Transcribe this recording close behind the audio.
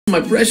My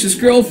precious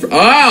girlfriend.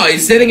 Oh,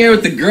 he's sitting here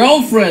with the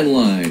girlfriend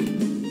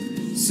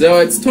line. So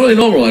it's totally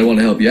normal I'd want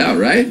to help you out,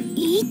 right?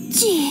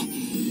 Ichi.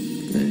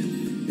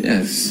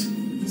 Yes.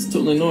 It's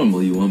totally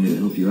normal you want me to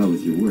help you out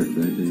with your work,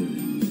 right, babe?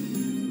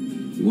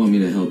 You want me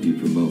to help you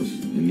promote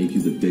and make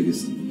you the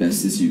biggest,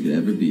 bestest you could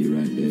ever be,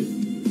 right, babe?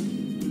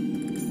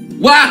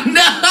 Wow,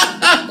 no!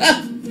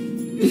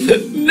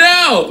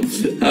 No!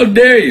 How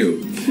dare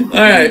you?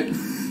 Alright.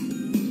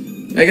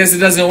 I guess it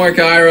doesn't work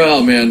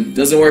IRL, man.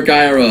 Doesn't work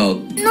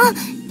IRL.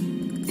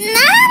 な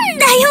ん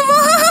だよも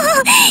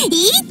うイ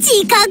ッ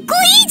チかっこ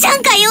いいじゃ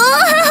んかよ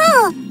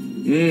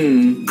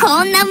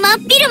こんな真っ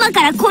昼間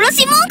から殺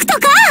し文句と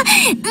か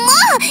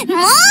も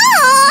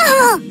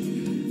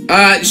う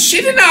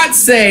She did not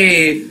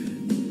say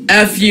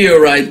F you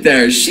right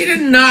there. She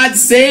did not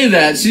say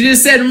that. She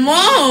just said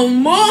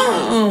mom.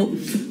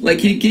 Like,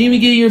 can you even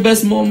get your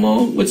best mom?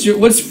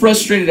 What's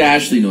frustrated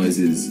Ashley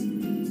noises?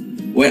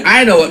 Wait,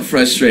 I know what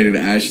frustrated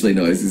Ashley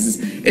noises is.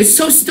 It's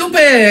so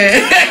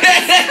stupid!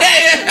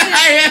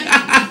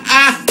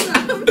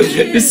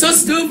 It's so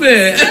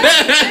stupid!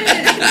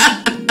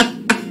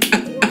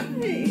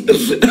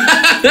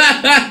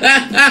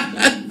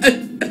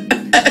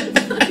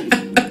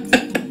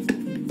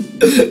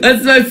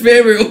 That's my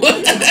favorite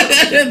one.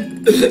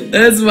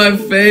 That's my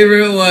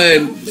favorite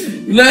one.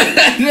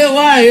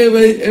 Why?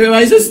 Am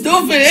I so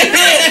stupid?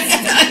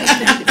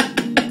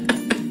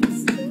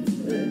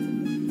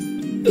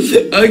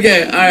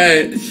 Okay,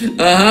 alright.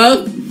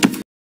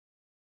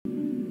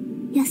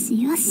 Yoshi,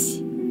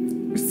 Yoshi.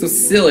 We're so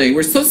silly.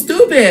 We're so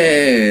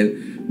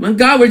stupid. My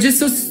god, we're just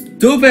so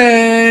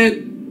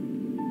stupid.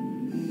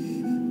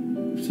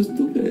 We're so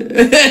stupid.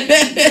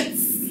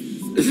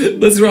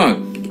 What's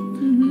wrong?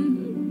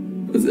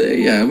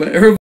 Yeah,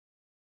 her